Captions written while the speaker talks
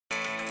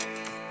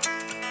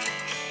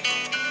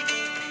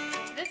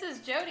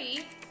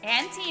Gertie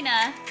and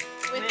Tina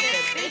with the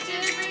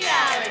Bitches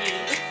Reality.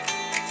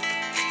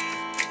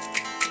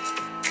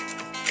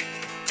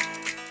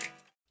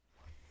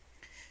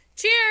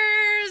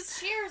 Cheers!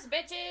 Cheers,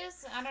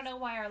 bitches! I don't know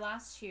why our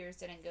last cheers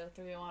didn't go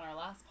through on our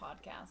last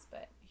podcast,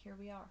 but here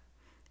we are.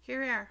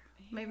 Here we are.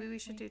 Maybe we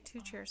should do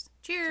two cheers.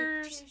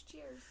 Cheers!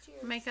 Cheers.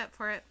 Make up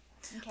for it.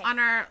 Okay. On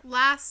our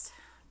last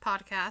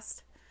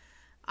podcast,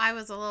 I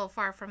was a little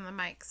far from the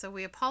mic, so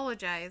we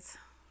apologize.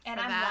 And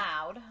for I'm that.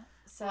 loud.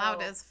 So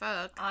Loud as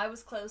fuck. I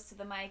was close to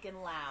the mic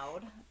and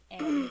loud,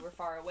 and you were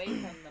far away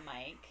from the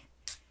mic.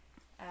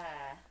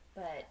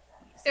 But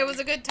It was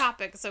a good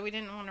topic, so we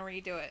didn't want to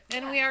redo it.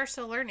 And we are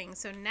still learning.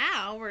 So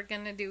now we're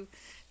going to do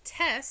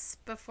tests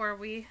before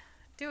we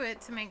do it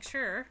to make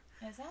sure.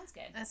 It sounds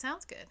good. That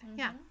sounds good. Mm-hmm.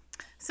 Yeah.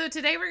 So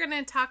today we're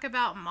going to talk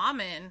about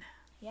Mommin.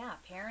 Yeah,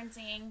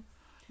 parenting.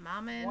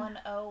 Mommin.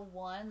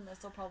 101.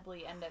 This will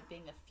probably end up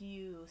being a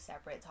few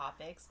separate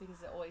topics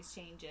because it always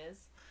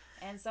changes.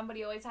 And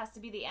somebody always has to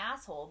be the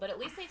asshole, but at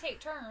least they take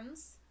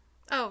turns.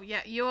 Oh,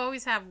 yeah. You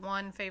always have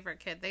one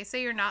favorite kid. They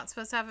say you're not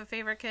supposed to have a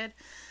favorite kid,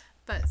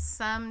 but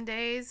some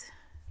days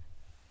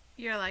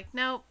you're like,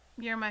 nope,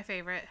 you're my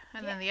favorite.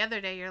 And then the other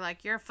day you're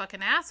like, you're a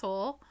fucking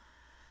asshole.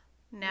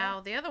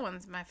 Now the other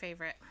one's my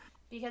favorite.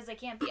 Because they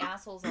can't be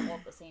assholes all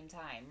at the same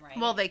time, right?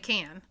 Well, they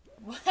can.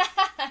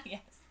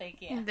 Yes, they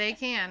can. They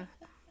can.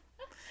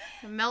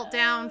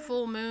 Meltdown,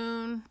 full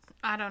moon.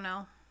 I don't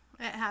know.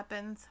 It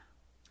happens.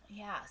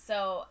 Yeah,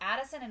 so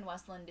Addison and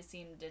Westland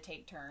seem to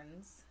take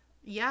turns.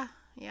 Yeah,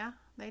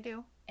 they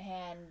do.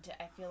 And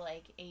I feel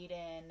like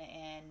Aiden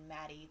and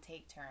Maddie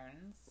take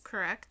turns.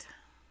 Correct.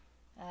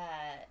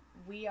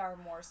 We are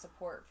more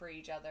support for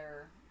each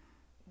other,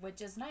 which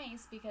is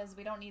nice because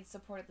we don't need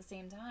support at the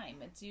same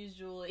time. It's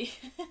usually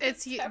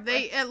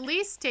they at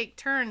least take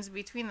turns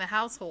between the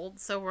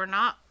households, so we're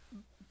not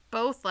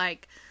both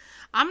like,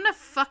 I'm gonna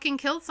fucking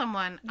kill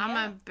someone.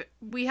 Yeah.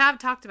 We have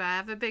talked about it. I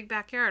have a big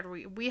backyard.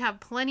 We have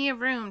plenty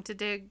of room to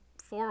dig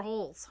 4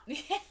 holes.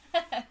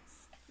 Yes.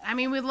 I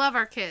mean, we love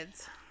our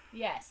kids.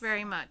 Yes.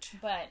 Very much.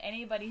 But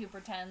anybody who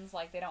pretends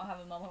like they don't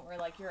have a moment where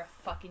like, you're a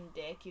fucking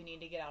dick, you need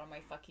to get out of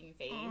my fucking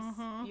face,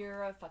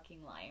 you're a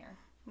fucking liar.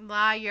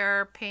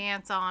 Liar,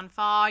 pants on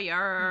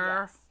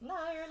fire. Yes.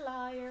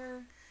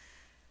 Liar.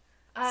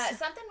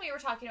 Something we were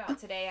talking about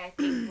today, I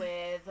think,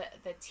 with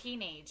the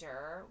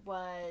teenager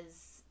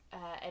was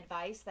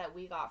advice that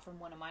we got from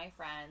one of my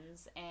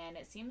friends, and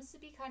it seems to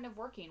be kind of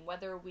working,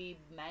 whether we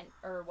meant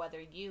or whether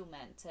you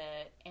meant to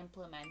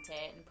implement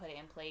it and put it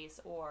in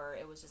place, or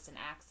it was just an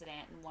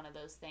accident and one of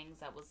those things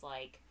that was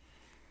like,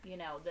 you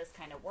know, this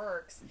kind of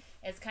works.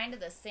 It's kind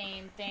of the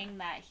same thing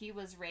that he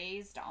was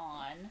raised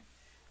on,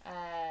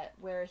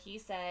 where he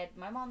said,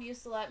 my mom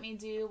used to let me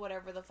do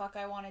whatever the fuck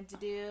I wanted to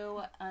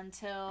do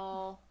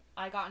until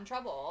I got in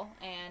trouble,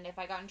 and if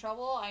I got in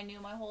trouble, I knew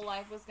my whole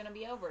life was going to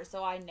be over,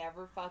 so I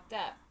never fucked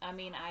up. I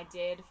mean, I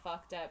did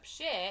fucked up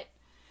shit,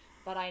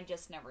 but I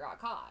just never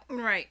got caught.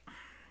 Right.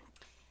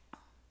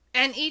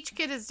 And each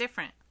kid is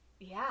different.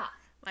 Yeah.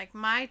 Like,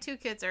 my 2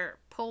 kids are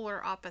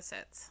polar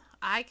opposites.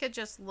 I could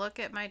just look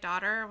at my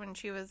daughter when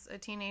she was a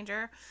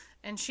teenager,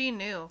 and she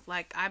knew,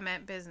 like, I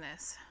meant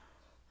business.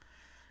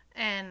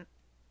 And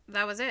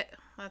that was it.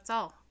 That's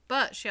all.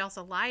 But she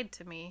also lied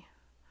to me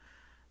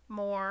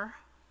more.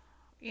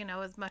 You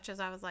know, as much as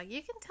I was like,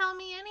 you can tell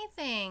me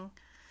anything.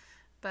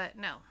 But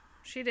no,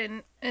 she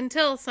didn't.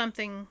 Until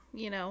something,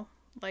 you know,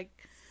 like,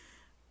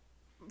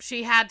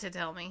 she had to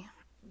tell me.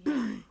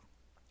 Yeah.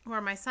 Where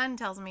my son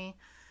tells me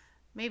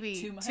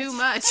maybe Too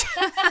much.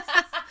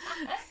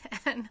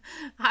 And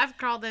I've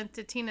crawled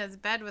into Tina's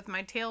bed with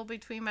my tail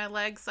between my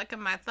legs, sucking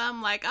my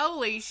thumb like,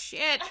 holy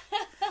shit.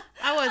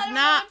 I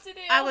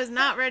was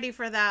not ready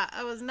for that.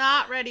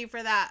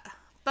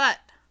 But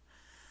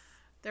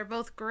they're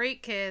both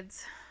great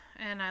kids.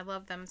 And I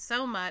love them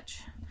so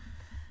much.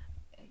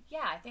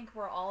 Yeah, I think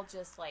we're all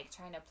just, like,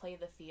 trying to play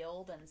the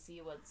field and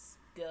see what's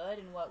good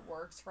and what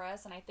works for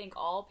us. And I think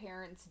all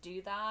parents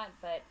do that.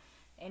 But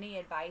any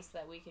advice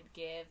that we could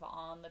give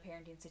on the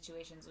parenting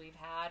situations we've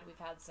had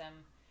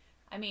some,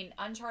 I mean,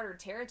 uncharted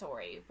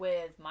territory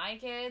with my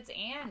kids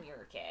and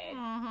your kid.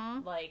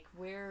 Mm-hmm. Like,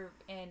 we're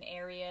in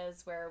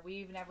areas where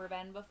we've never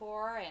been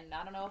before. And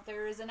I don't know if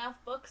there's enough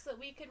books that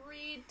we could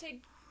read to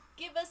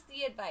give us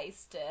the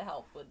advice to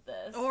help with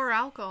this. Or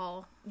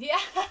alcohol. Yeah,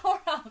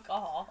 or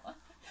alcohol.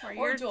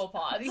 Or dual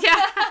pods.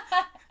 Yeah.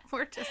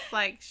 We're just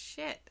like,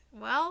 shit.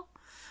 Well,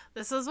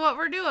 this is what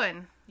we're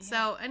doing. Yeah.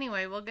 So,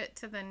 anyway, we'll get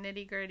to the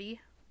nitty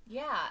gritty.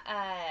 Yeah.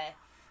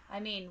 I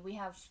mean, we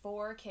have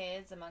 4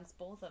 kids amongst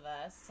both of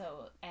us.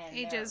 So, and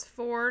ages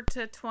 4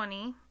 to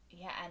 20.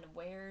 Yeah, and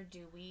where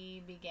do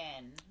we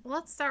begin?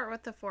 Let's start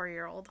with the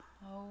 4-year-old.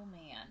 Oh,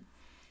 man.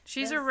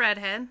 She's a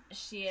redhead.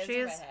 She is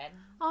a redhead.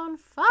 On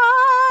fire!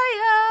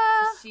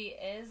 She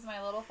is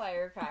my little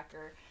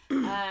firecracker.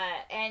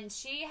 And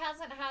she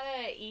hasn't had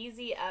an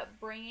easy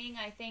upbringing.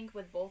 I think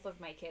with both of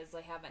my kids, I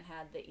haven't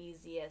had the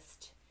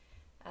easiest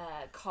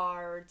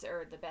cards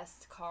or the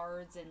best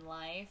cards in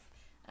life.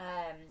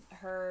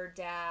 Her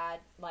dad,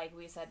 like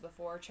we said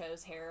before,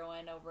 chose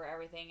heroin over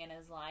everything in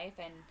his life,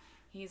 and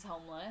he's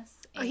homeless.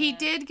 And He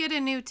did get a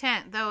new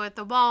tent, though, at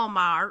the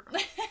Walmart.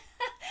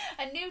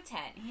 a new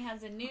tent. He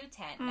has a new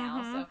tent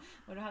now, so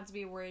we don't have to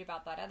be worried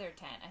about that other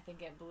tent. I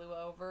think it blew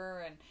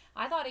over, and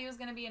I thought he was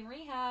going to be in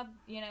rehab,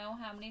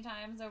 how many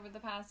times over the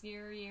past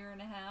year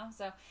and a half.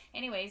 So,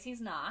 anyways,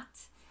 he's not.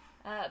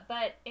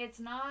 But it's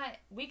not,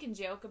 we can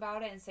joke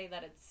about it and say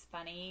that it's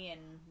funny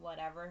and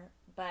whatever,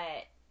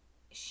 but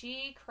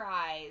she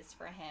cries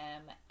for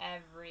him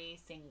every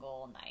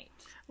single night.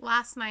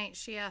 Last night,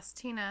 she asked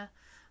Tina,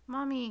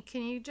 Mommy,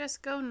 can you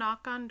just go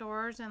knock on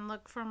doors and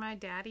look for my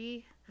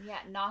daddy? Yeah,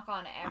 knock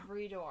on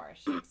every door.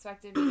 She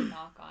expected me to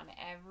knock on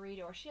every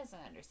door. She doesn't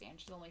understand.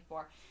 She's only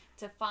 4.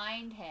 To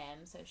find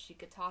him so she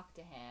could talk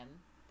to him.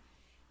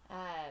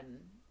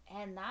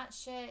 And that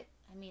shit,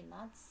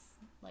 that's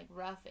like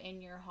rough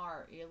in your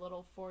heart. Your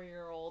little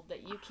 4-year-old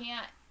that you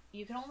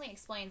can only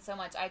explain so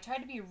much. I tried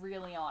to be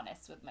really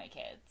honest with my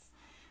kids.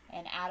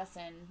 And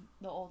Addison,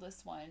 the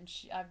oldest one,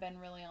 I've been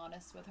really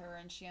honest with her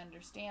and she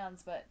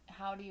understands, but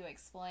how do you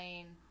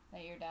explain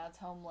that your dad's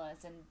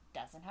homeless and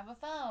doesn't have a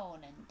phone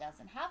and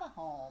doesn't have a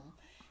home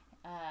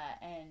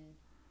and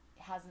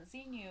hasn't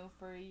seen you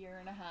for a year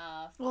and a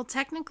half? Well,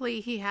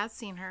 technically, he has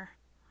seen her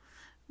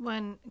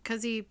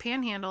because he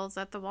panhandles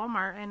at the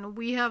Walmart, and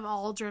we have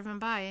all driven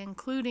by,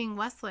 including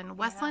Wesleyan. Yeah.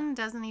 Wesleyan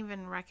doesn't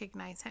even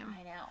recognize him.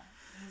 I know.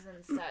 He's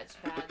in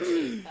such bad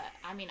shape. But,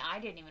 I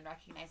didn't even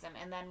recognize him.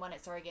 And then when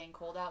it started getting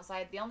cold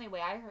outside, the only way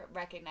I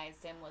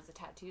recognized him was the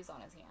tattoos on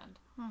his hand.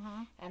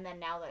 Mm-hmm. And then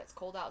now that it's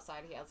cold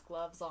outside, he has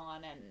gloves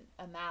on and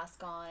a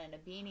mask on and a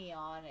beanie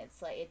on.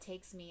 It's like it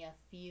takes me a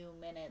few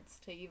minutes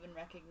to even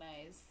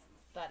recognize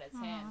that it's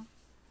him.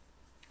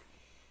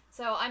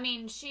 So,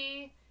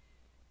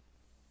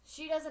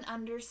 she doesn't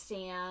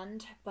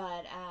understand,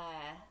 but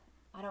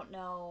I don't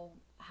know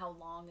how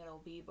long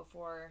it'll be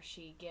before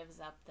she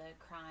gives up the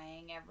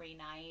crying every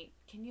night.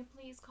 Can you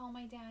please call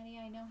my daddy?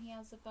 I know he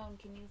has a phone.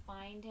 Can you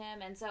find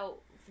him? And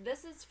so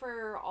this is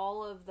for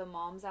all of the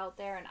moms out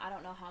there, and I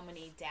don't know how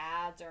many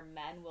dads or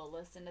men will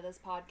listen to this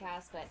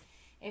podcast, but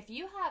if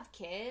you have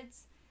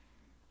kids,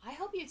 I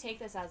hope you take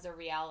this as a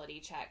reality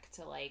check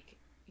to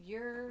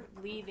you're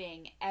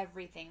leaving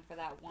everything for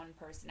that one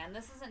person. And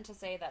this isn't to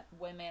say that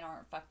women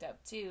aren't fucked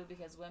up too,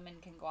 because women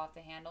can go off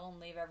the handle and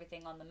leave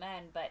everything on the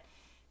men, but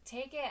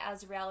take it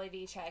as a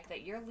reality check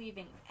that you're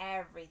leaving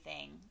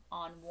everything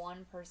on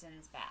one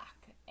person's back.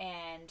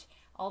 And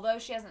although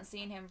she hasn't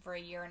seen him for a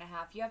year and a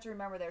half, you have to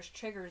remember there's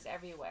triggers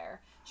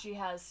everywhere. She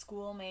has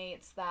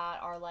schoolmates that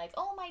are like,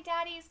 oh, my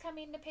daddy's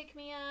coming to pick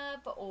me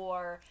up,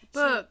 or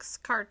books,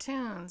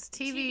 cartoons,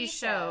 TV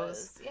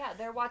shows. Yeah,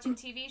 they're watching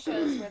TV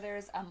shows where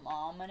there's a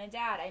mom and a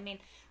dad.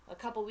 A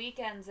couple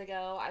weekends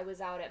ago, I was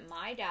out at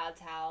my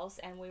dad's house,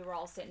 and we were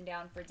all sitting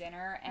down for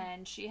dinner,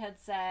 and she had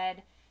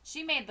said,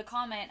 she made the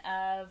comment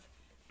of,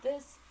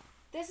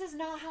 this is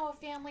not how a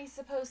family's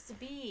supposed to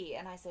be.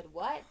 And I said,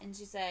 what? And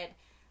she said,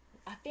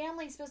 a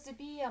family's supposed to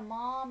be a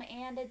mom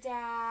and a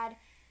dad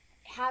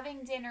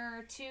having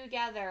dinner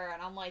together.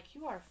 And I'm like,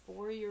 you are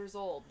 4 years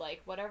old.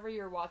 Whatever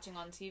you're watching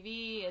on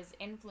TV is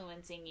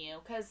influencing you.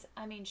 Because,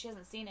 she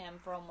hasn't seen him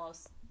for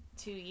almost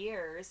 2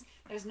 years.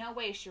 There's no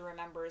way she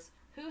remembers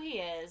who he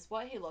is,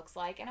 what he looks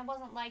like, and it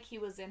wasn't like he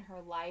was in her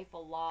life a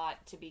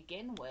lot to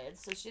begin with,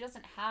 so she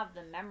doesn't have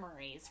the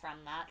memories from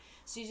that.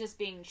 She's just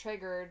being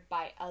triggered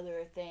by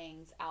other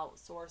things, out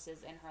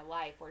sources in her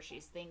life, where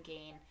she's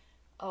thinking,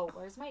 oh,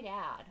 where's my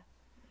dad?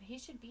 He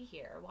should be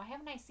here. Why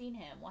haven't I seen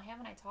him? Why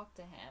haven't I talked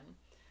to him?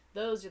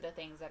 Those are the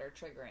things that are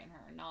triggering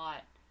her,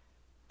 not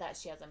that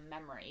she has a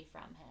memory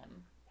from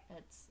him.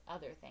 It's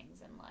other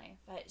things in life.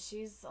 But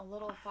she's a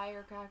little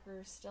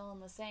firecracker still in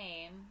the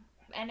same.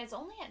 And it's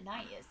only at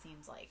night, it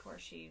seems like, where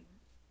she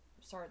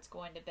starts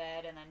going to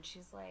bed, and then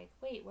she's like,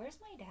 wait, where's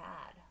my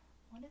dad?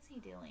 What is he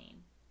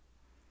doing?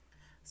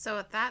 So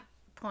at that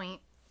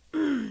point,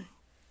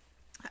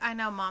 I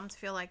know moms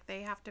feel like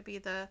they have to be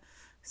the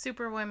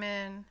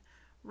superwoman,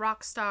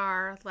 rock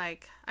star.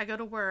 I go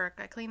to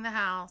work, I clean the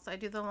house, I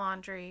do the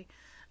laundry,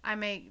 I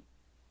make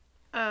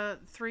a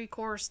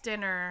 3-course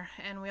dinner,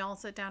 and we all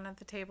sit down at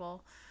the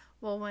table.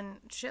 Well, when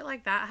shit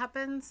like that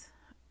happens,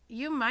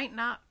 you might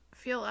not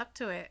feel up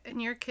to it,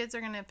 and your kids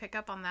are going to pick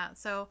up on that.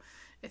 So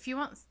if you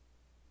want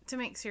to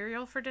make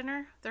cereal for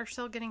dinner, they're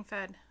still getting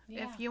fed.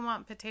 Yeah. If you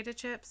want potato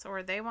chips,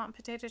 or they want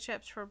potato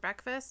chips for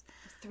breakfast,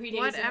 3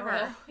 days in a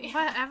row.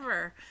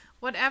 Yeah.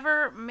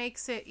 Whatever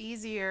makes it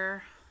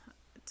easier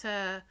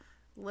to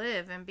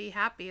live and be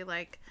happy.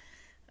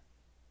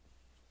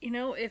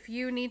 If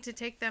you need to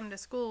take them to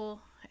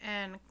school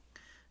and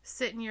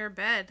sit in your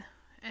bed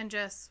and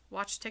just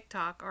watch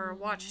TikTok or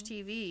watch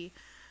TV,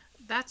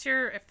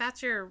 if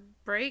that's your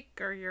break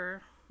or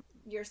your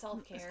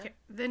self-care,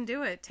 then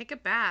do it. Take a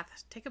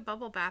bath, take a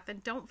bubble bath,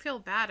 and don't feel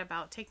bad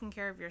about taking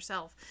care of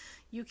yourself.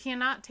 You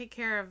cannot take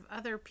care of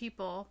other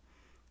people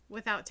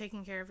without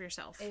taking care of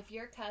yourself. If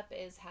your cup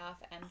is half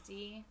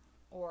empty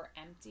or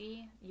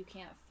empty, you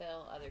can't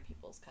fill other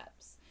people's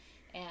cups.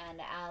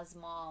 And as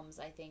moms,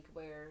 I think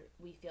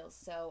we feel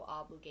so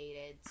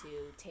obligated to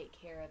take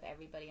care of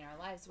everybody in our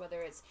lives,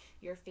 whether it's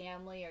your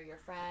family or your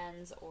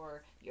friends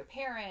or your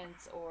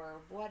parents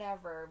or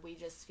whatever. We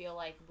just feel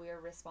like we're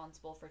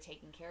responsible for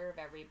taking care of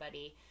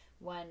everybody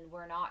when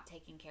we're not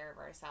taking care of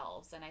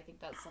ourselves. And I think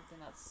that's something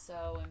that's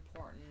so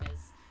important, is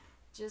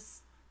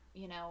just,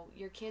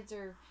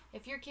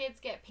 if your kids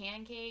get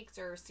pancakes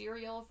or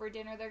cereal for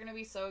dinner, they're going to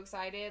be so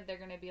excited. They're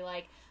going to be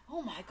like,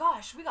 oh my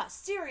gosh, we got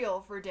cereal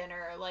for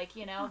dinner. Like,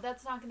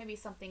 that's not going to be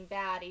something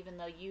bad, even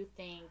though you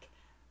think,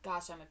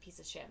 gosh, I'm a piece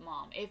of shit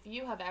mom. If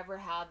you have ever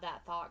had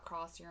that thought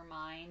cross your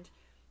mind,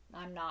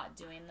 I'm not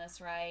doing this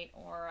right,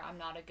 or I'm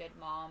not a good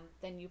mom,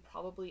 then you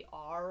probably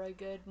are a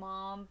good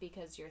mom,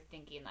 because you're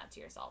thinking that to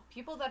yourself.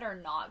 People that are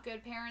not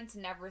good parents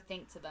never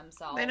think to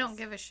themselves. They don't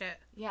give a shit.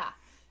 Yeah.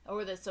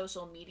 Or the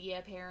social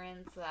media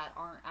parents that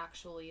aren't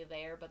actually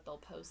there, but they'll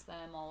post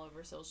them all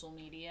over social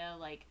media.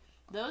 Like,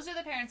 those are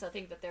the parents that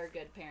think that they're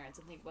good parents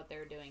and think what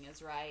they're doing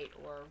is right,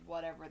 or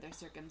whatever their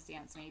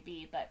circumstance may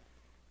be. But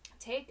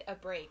take a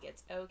break.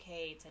 It's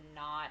okay to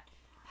not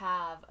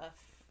have a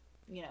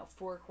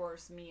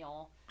 4-course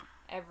meal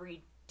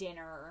every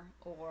dinner,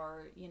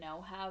 or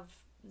have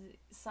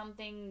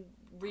something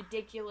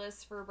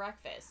ridiculous for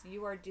breakfast.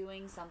 You are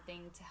doing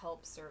something to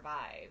help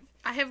survive.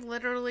 I have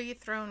literally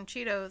thrown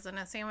Cheetos in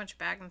a sandwich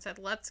bag and said,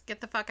 let's get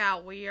the fuck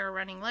out. We are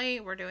running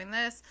late. We're doing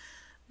this.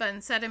 But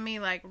instead of me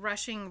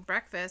rushing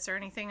breakfast or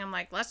anything, I'm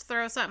like, let's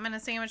throw something in a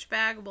sandwich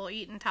bag. We'll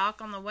eat and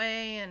talk on the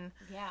way. And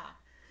yeah,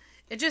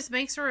 it just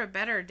makes for a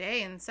better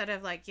day, instead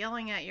of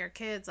yelling at your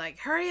kids,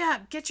 hurry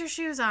up, get your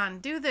shoes on,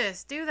 do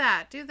this, do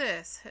that, do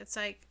this. It's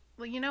like,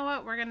 well, you know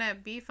what? We're going to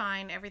be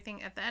fine.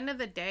 Everything at the end of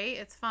the day,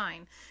 it's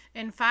fine.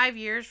 In 5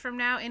 years from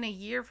now, in a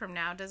year from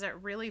now, does it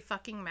really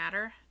fucking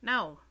matter?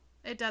 No,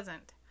 it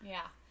doesn't.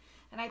 Yeah.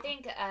 And I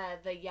think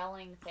the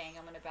yelling thing,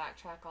 I'm going to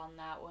backtrack on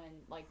that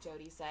one. Like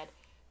Jody said,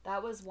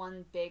 that was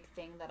one big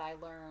thing that I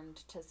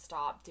learned to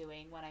stop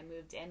doing when I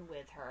moved in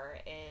with her,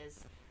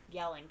 is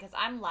yelling. Because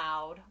I'm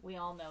loud. We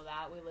all know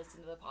that. We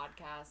listen to the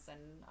podcast, and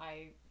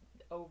I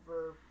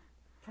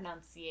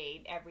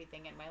pronunciate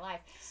everything in my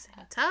life.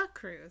 Santa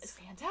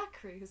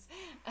Cruz.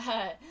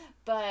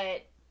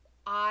 But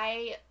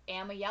I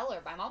am a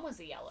yeller. My mom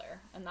was a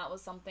yeller, and that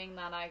was something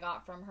that I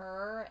got from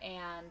her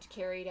and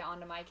carried it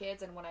onto my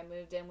kids. And when I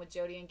moved in with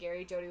Jody and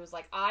Gary, Jody was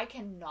like, I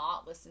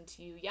cannot listen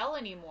to you yell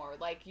anymore.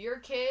 Like, your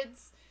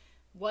kids,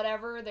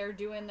 whatever, they're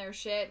doing their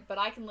shit, but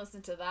I can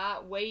listen to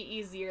that way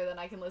easier than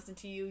I can listen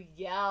to you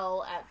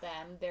yell at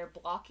them. They're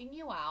blocking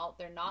you out.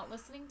 They're not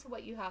listening to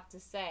what you have to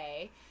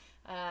say.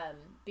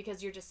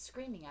 Because you're just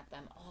screaming at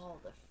them all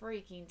the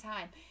freaking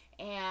time.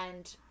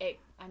 And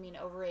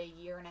over a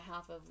year and a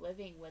half of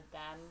living with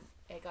them,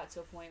 it got to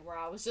a point where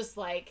I was just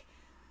like,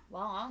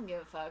 well, I don't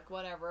give a fuck,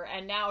 whatever.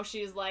 And now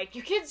she's like,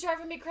 your kid's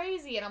driving me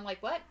crazy. And I'm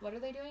like, what? What are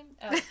they doing?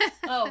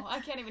 Oh, I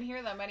can't even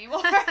hear them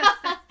anymore.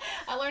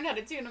 I learned how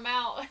to tune them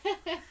out.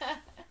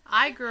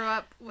 I grew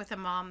up with a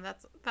mom.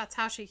 That's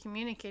how she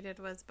communicated,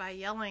 was by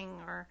yelling,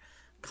 or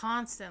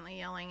constantly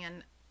yelling.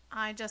 And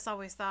I just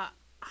always thought,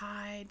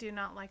 I do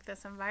not like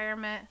this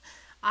environment.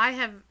 I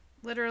have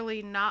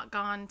literally not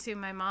gone to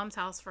my mom's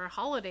house for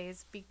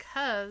holidays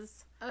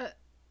because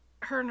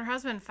her and her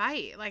husband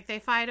fight. They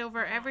fight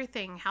over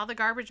everything. How the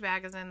garbage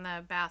bag is in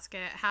the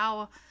basket.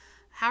 How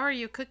are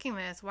you cooking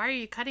this? Why are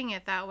you cutting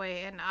it that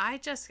way? And I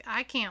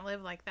can't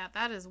live like that.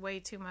 That is way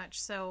too much.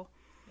 So,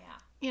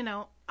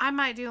 yeah, I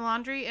might do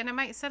laundry and it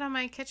might sit on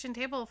my kitchen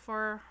table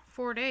for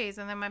 4 days,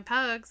 and then my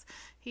pugs,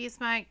 he eats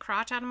my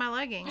crotch out of my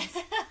leggings.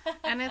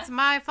 And it's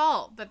my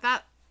fault. But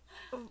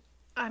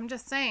I'm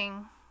just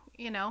saying,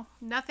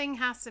 nothing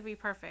has to be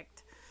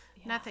perfect.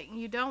 Yeah. Nothing.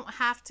 You don't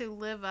have to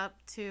live up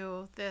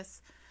to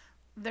this.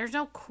 There's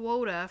no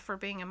quota for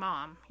being a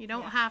mom. You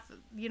don't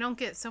you don't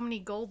get so many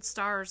gold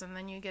stars and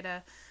then you get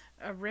a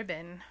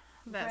ribbon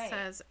that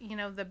says,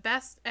 the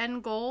best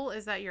end goal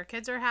is that your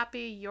kids are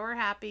happy, you're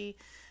happy,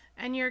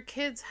 and your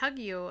kids hug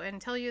you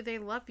and tell you they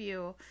love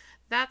you.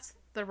 That's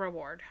the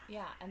reward.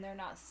 Yeah, and they're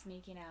not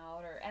sneaking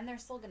out, and they're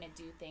still going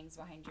to do things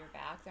behind your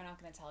back. They're not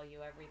going to tell you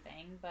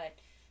everything, but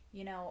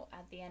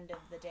at the end of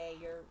the day,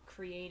 you're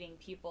creating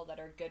people that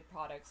are good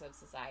products of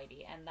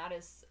society, and that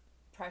is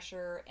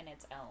pressure in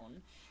its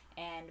own.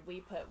 And we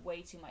put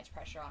way too much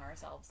pressure on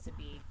ourselves to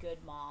be good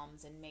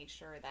moms and make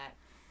sure that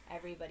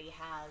everybody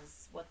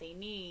has what they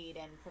need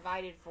and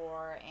provided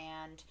for.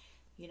 And,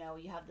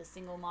 you have the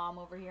single mom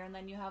over here, and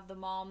then you have the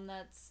mom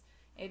that's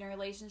in a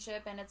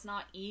relationship, and it's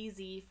not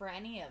easy for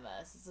any of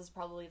us. This is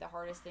probably the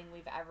hardest thing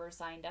we've ever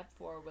signed up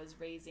for, was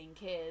raising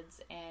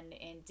kids, and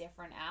in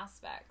different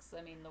aspects.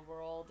 I mean, the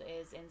world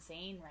is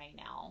insane right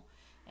now,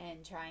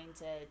 and trying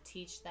to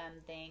teach them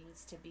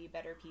things to be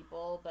better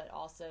people, but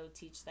also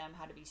teach them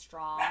how to be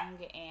strong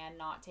and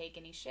not take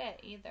any shit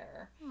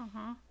either.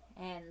 Mm-hmm.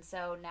 And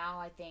so now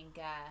I think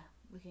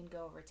we can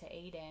go over to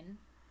Aiden.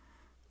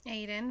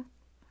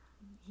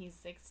 He's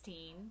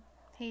 16.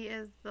 He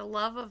is the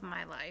love of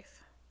my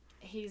life.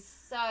 He's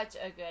such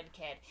a good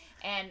kid.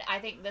 And I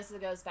think this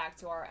goes back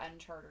to our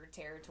uncharted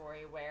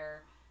territory,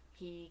 where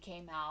He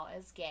came out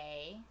as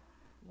gay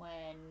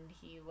when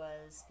he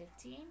was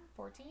 15,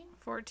 14?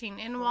 14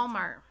 in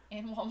Walmart.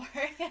 In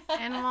Walmart.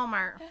 In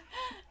Walmart.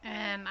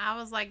 And I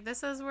was like,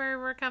 this is where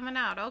we're coming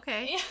out.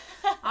 Okay.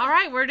 All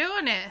right, we're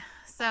doing it.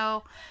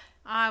 So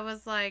I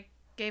was like,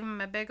 gave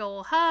him a big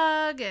old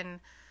hug,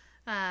 and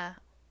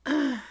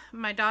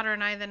my daughter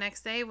and I the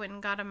next day went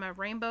and got him a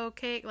rainbow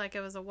cake, like it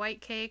was a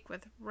white cake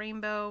with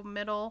rainbow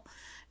middle,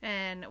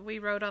 and we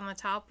wrote on the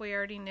top, we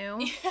already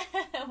knew.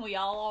 We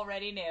all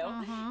already knew.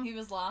 Mm-hmm. He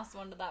was the last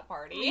one to that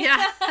party.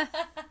 Yeah.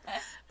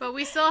 But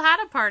we still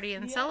had a party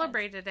and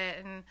celebrated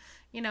it, and,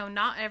 you know,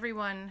 not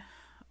everyone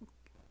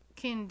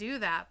can do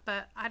that,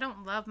 but I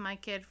don't love my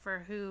kid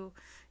for who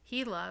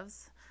he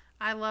loves.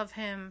 I love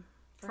him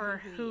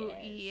for who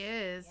he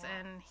is.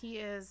 And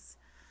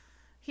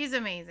he's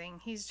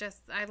amazing. He's just,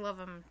 I love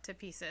him to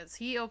pieces.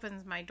 He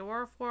opens my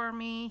door for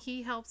me.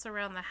 He helps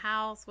around the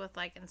house with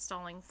like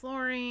installing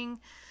flooring,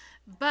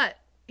 but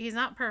he's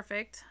not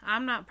perfect.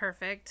 I'm not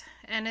perfect.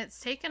 And it's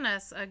taken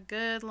us a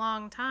good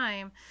long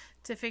time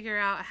to figure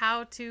out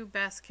how to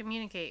best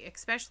communicate,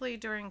 especially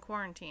during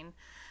quarantine.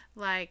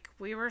 Like,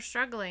 we were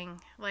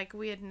struggling. Like,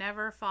 we had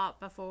never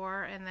fought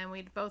before, and then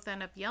we'd both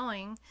end up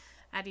yelling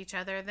at each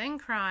other, then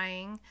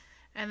crying,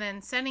 and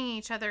then sending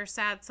each other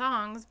sad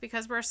songs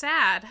because we're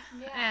sad.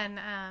 Yeah.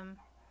 And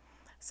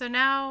so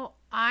now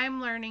I'm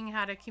learning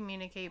how to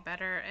communicate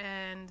better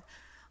and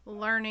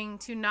learning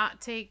to not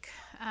take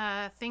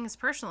things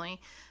personally.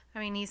 I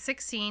mean, he's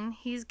 16,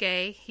 he's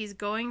gay, he's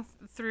going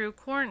through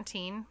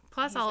quarantine,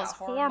 plus all his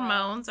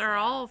hormones are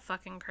all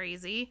fucking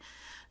crazy.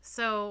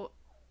 So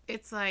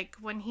it's like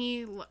when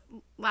he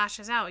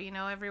lashes out, you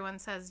know, everyone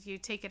says you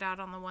take it out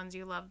on the ones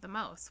you love the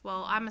most.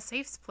 Well, I'm a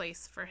safe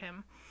place for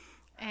him,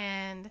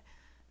 and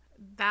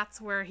that's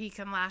where he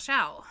can lash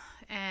out.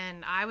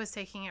 And I was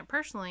taking it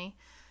personally,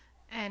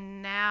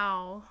 and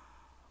now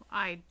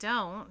I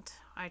don't.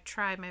 I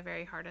try my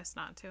very hardest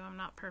not to. I'm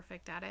not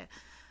perfect at it.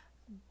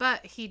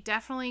 But he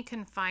definitely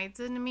confides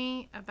in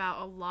me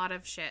about a lot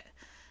of shit.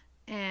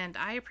 And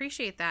I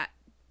appreciate that.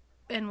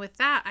 And with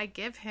that, I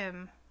give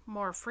him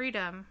more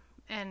freedom.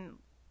 And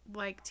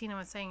like Tina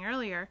was saying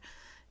earlier,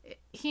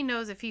 he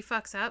knows if he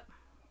fucks up,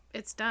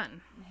 it's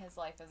done. His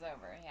life is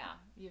over, yeah.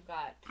 You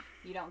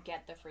don't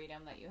get the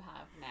freedom that you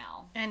have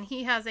now. And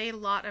he has a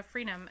lot of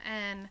freedom.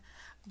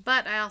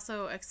 But I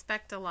also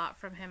expect a lot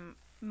from him.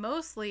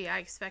 Mostly, I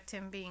expect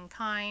him being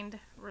kind,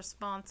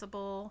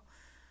 responsible,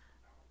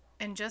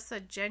 and just a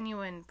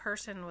genuine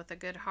person with a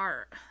good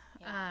heart.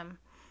 Yeah.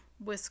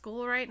 With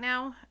school right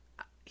now,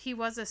 he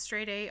was a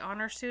straight A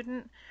honor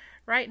student.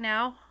 Right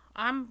now,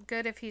 I'm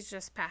good if he's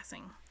just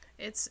passing.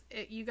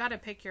 You got to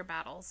pick your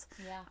battles.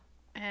 Yeah.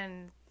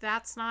 And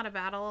that's not a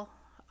battle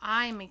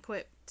I'm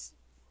equipped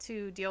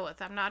to deal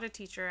with. I'm not a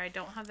teacher. I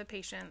don't have the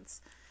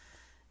patience.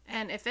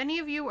 And if any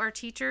of you are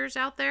teachers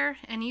out there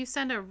and you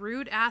send a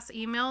rude ass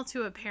email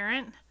to a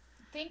parent,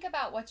 think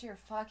about what you're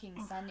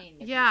fucking sending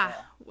to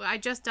people. I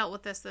just dealt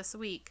with this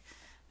week.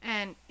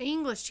 And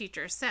English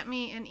teacher sent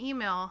me an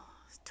email,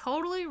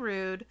 totally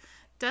rude,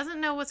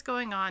 doesn't know what's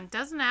going on,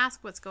 doesn't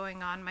ask what's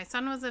going on. My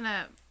son was in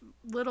a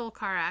little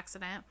car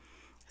accident,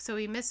 so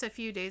he missed a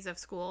few days of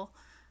school.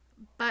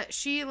 But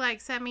she,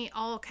 sent me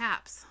all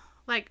caps.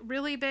 Like,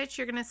 really, bitch,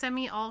 you're going to send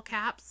me all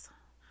caps?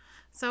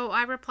 So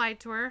I replied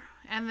to her,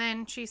 and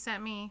then she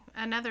sent me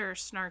another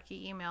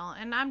snarky email,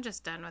 and I'm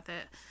just done with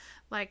it.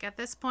 Like, at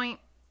this point,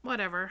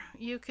 whatever.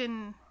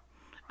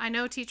 I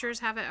know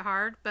teachers have it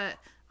hard, but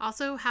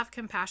also have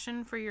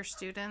compassion for your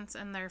students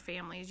and their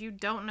families. You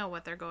don't know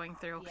what they're going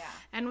through. Yeah.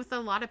 And with a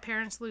lot of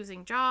parents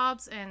losing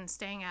jobs and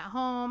staying at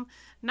home,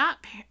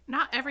 not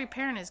every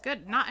parent is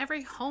good. Not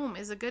every home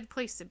is a good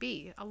place to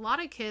be. A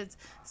lot of kids,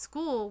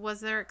 school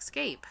was their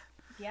escape.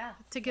 Yeah.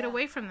 To get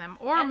away from them.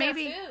 Or and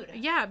maybe their food.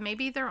 Yeah,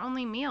 maybe their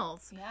only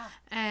meals. Yeah.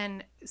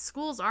 And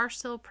schools are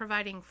still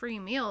providing free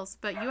meals,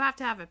 but you have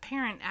to have a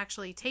parent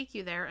actually take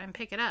you there and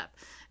pick it up.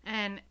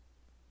 And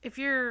if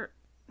you're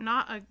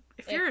a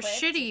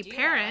shitty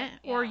parent,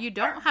 or you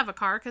don't have a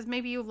car because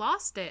maybe you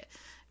lost it,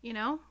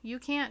 you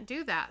can't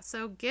do that.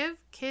 So give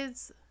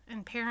kids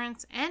and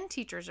parents and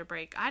teachers a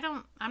break.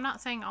 I'm not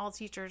saying all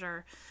teachers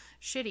are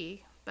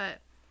shitty,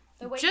 but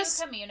the way you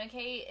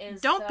communicate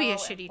is don't be a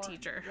so shitty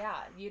important. teacher.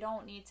 Yeah, you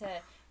don't need to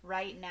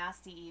write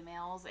nasty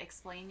emails,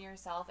 explain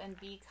yourself, and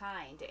be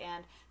kind.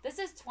 And this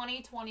is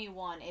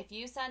 2021. If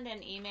you send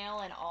an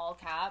email in all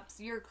caps,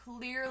 you're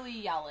clearly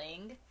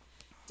yelling.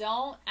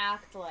 Don't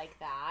act like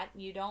that.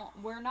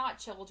 We're not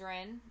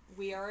children.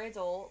 We are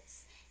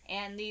adults.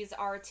 And these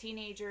are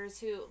teenagers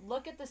who,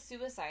 look at the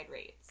suicide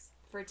rates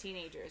for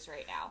teenagers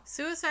right now.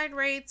 Suicide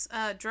rates,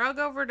 drug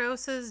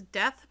overdoses,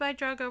 death by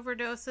drug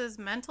overdoses,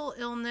 mental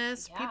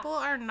illness. Yeah. People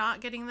are not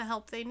getting the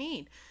help they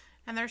need.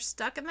 And they're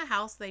stuck in the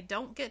house. They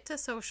don't get to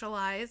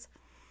socialize.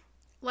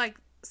 Like,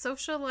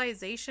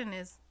 socialization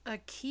is a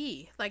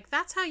key. Like,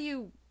 that's how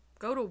you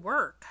go to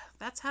work.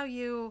 That's how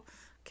you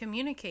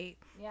communicate.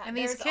 Yeah, and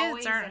these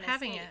kids aren't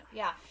having it.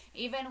 Yeah.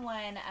 Even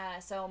when,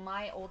 so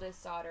my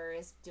oldest daughter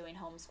is doing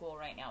homeschool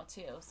right now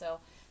too. So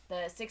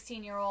the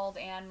 16-year-old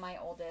and my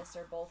oldest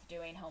are both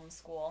doing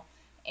homeschool.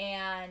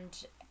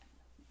 And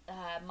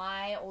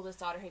my oldest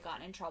daughter had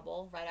gotten in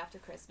trouble right after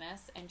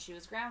Christmas, and she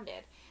was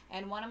grounded.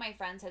 And one of my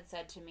friends had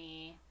said to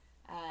me,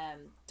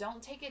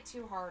 don't take it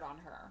too hard on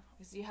her.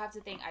 Because you have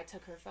to think, I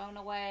took her phone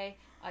away.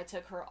 I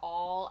took her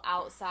all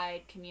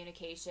outside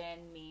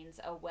communication means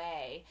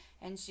away.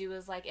 And she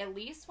was like, at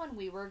least when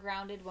we were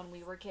grounded, when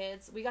we were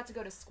kids, we got to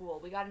go to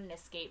school. We got an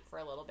escape for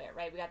a little bit,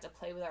 right? We got to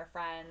play with our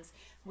friends.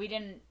 We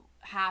didn't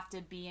have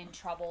to be in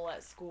trouble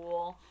at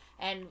school.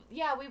 And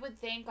yeah, we would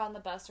think on the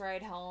bus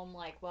ride home,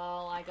 like,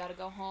 well, I got to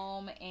go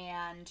home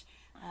and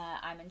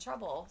I'm in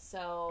trouble.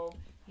 So,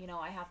 you know,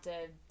 I have to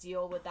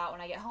deal with that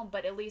when I get home.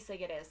 But at least they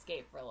get to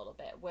escape for a little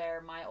bit.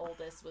 Where my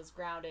oldest was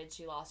grounded,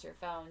 she lost her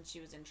phone, she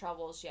was in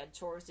trouble, she had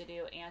chores to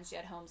do, and she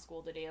had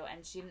homeschool to do,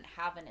 and she didn't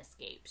have an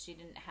escape. She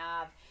didn't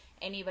have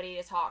anybody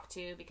to talk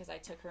to because I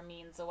took her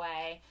means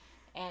away.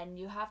 And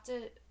you have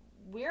to...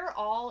 We're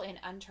all in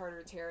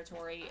uncharted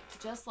territory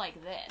just like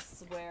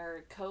this,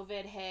 where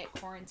COVID hit,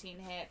 quarantine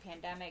hit,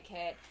 pandemic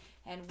hit,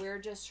 and we're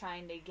just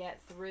trying to get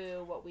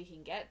through what we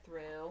can get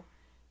through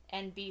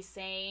and be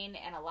sane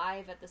and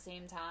alive at the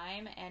same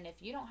time. And if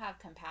you don't have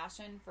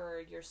compassion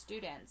for your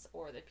students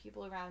or the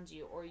people around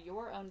you or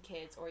your own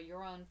kids or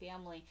your own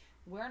family,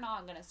 we're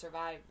not going to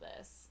survive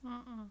this.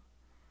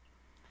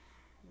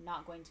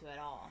 Not going to at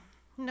all.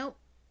 Nope.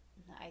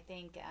 I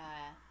think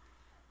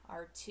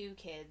our two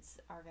kids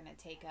are going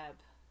to take up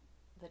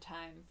the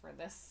time for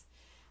this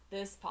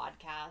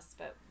podcast,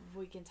 but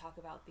we can talk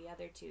about the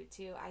other two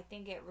too. I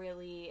think it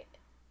really,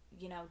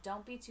 you know,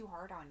 don't be too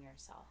hard on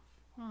yourself.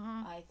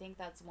 I think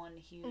that's one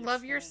huge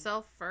Love thing.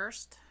 yourself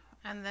first,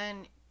 and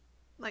then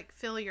like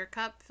fill your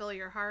cup, fill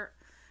your heart,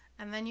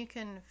 and then you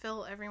can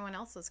fill everyone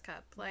else's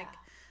cup. Like,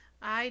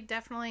 I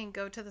definitely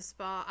go to the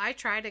spa. I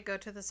try to go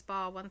to the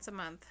spa once a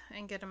month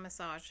and get a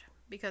massage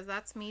because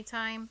that's me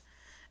time.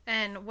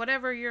 And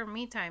whatever your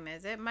me time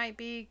is, it might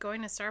be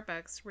going to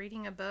Starbucks,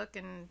 reading a book,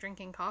 and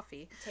drinking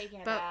coffee.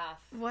 Taking a bath.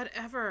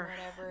 Whatever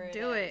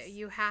do it.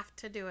 You have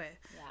to do it.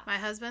 Yeah. My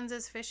husband's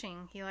is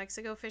fishing. He likes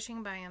to go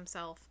fishing by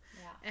himself.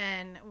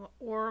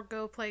 Or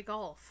go play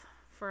golf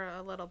for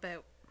a little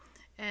bit.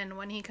 And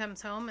when he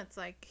comes home, it's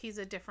like he's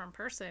a different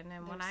person.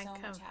 And when I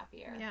come, much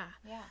happier.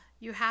 Yeah.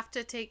 You have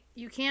to take.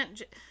 You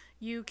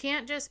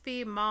can't just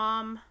be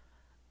mom,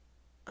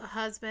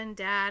 husband,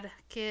 dad,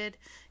 kid.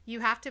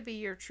 You have to be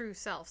your true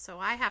self. So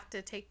I have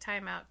to take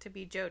time out to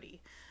be Jody,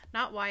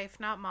 not wife,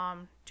 not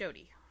mom,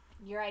 Jody.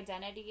 Your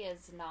identity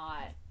is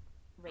not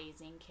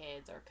raising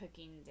kids or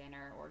cooking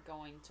dinner or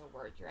going to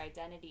work. Your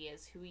identity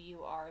is who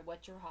you are,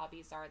 what your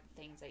hobbies are, the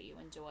things that you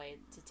enjoy,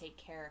 to take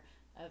care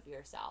of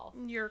yourself.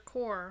 Your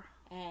core.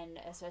 And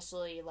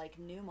especially like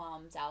new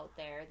moms out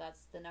there,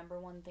 that's the number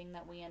one thing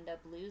that we end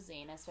up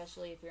losing,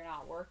 especially if you're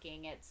not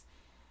working. It's,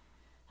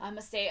 I'm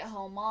a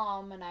stay-at-home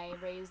mom and I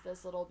raise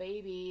this little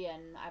baby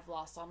and I've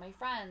lost all my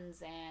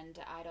friends and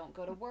I don't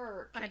go to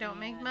work. I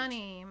don't make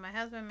money. My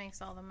husband makes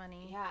all the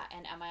money. Yeah,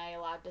 and am I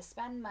allowed to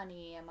spend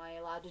money? Am I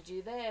allowed to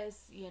do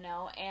this? You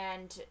know,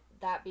 and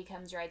that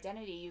becomes your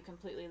identity. You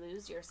completely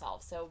lose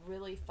yourself. So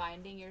really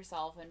finding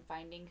yourself and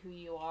finding who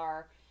you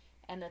are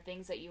and the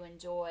things that you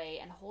enjoy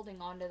and holding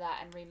on to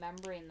that and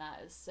remembering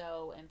that is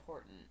so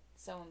important.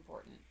 So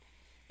important.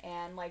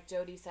 And like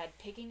Jody said,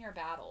 picking your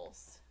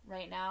battles.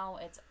 Right now,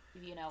 it's,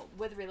 you know,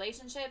 with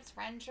relationships,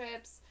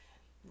 friendships,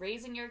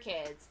 raising your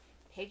kids,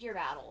 pick your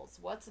battles.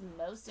 What's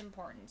most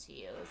important to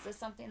you? Is this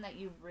something that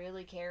you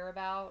really care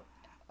about?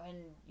 And,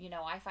 you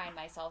know, I find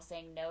myself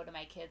saying no to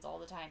my kids all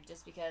the time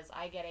just because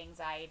I get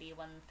anxiety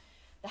when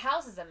the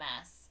house is a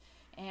mess.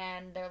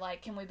 And they're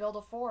like, can we build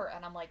a fort?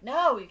 And I'm like,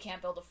 no, you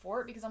can't build a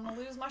fort because I'm going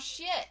to lose my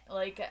shit.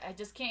 Like, I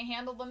just can't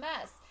handle the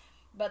mess.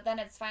 But then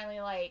it's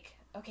finally like,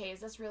 okay, is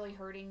this really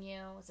hurting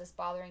you? Is this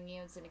bothering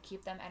you? It's going to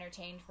keep them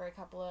entertained for a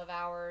couple of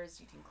hours.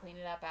 You can clean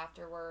it up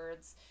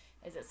afterwards.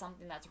 Is it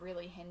something that's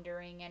really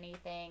hindering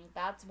anything?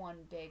 That's one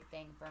big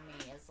thing for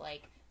me is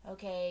like,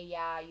 okay,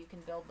 yeah, you can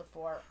build the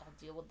fort. I'll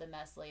deal with the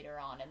mess later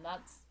on. And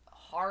that's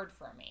hard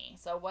for me.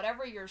 So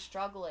whatever your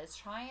struggle is,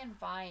 try and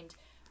find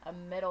a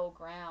middle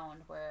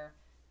ground where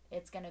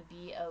it's going to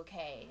be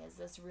okay. Is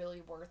this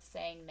really worth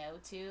saying no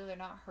to? They're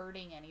not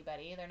hurting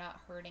anybody. They're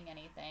not hurting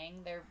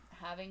anything. They're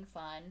having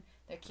fun.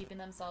 They're keeping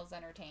themselves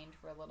entertained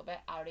for a little bit,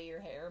 out of your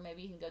hair.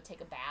 Maybe you can go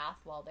take a bath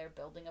while they're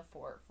building a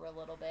fort for a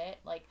little bit.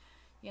 Like,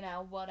 you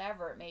know,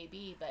 whatever it may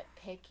be, but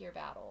pick your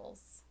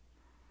battles.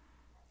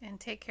 And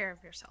take care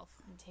of yourself.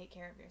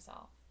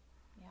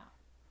 Yeah.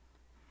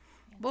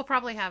 We'll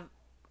probably have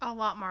a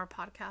lot more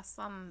podcasts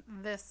on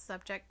this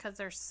subject because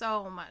there's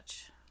so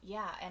much.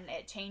 Yeah, and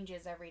it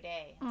changes every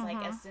day. It's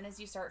like as soon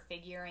as you start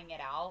figuring it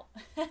out,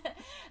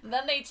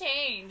 then they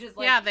change. It's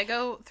like, yeah, they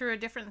go through a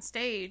different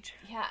stage.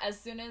 Yeah, as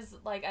soon as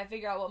like I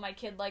figure out what my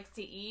kid likes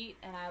to eat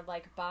and I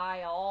like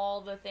buy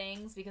all the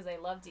things because they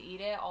love to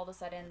eat it, all of a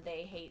sudden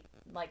they hate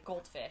like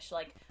goldfish.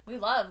 Like, we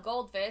love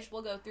goldfish.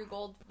 We'll go through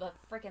the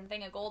freaking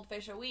thing of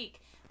goldfish a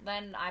week.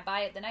 Then I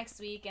buy it the next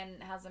week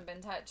and it hasn't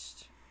been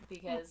touched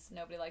because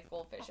nobody likes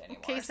goldfish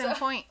anymore. Case in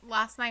point,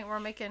 last night we're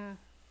making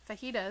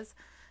fajitas.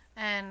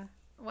 And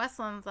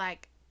Weslin's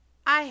like,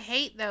 I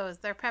hate those.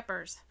 They're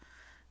peppers.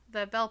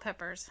 The bell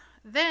peppers.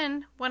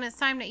 Then, when it's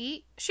time to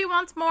eat, she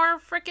wants more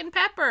freaking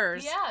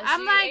peppers. Yeah,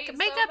 I'm like, ate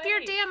make so up your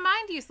many. damn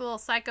mind, you little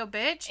psycho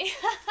bitch.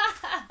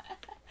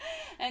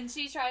 And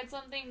she tried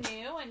something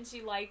new and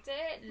she liked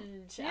it.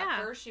 And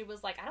at first she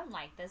was like, I don't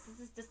like this. This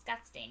is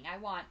disgusting. I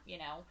want,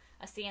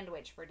 a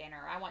sandwich for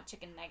dinner. I want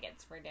chicken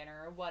nuggets for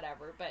dinner or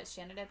whatever. But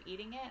she ended up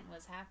eating it and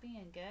was happy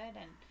and good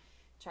and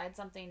tried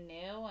something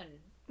new and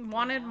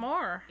Wanted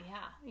more.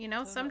 Yeah.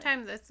 Totally.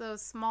 Sometimes it's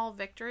those small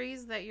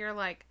victories that you're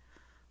like,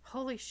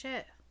 holy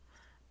shit.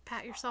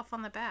 Pat yourself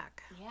on the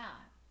back. Yeah.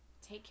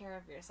 Take care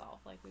of yourself,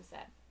 like we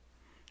said.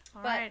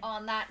 All but right.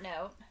 on that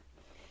note,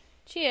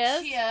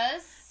 Cheers.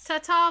 Cheers.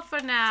 Ta-ta for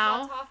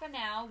now. Ta-ta for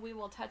now. We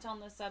will touch on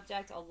this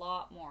subject a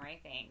lot more, I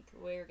think.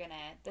 We're going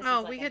to...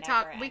 Oh, we could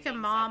talk. We can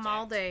mom subject.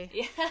 all day.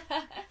 Yeah.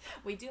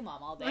 We do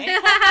mom all day.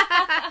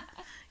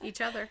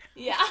 Each other.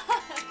 Yeah.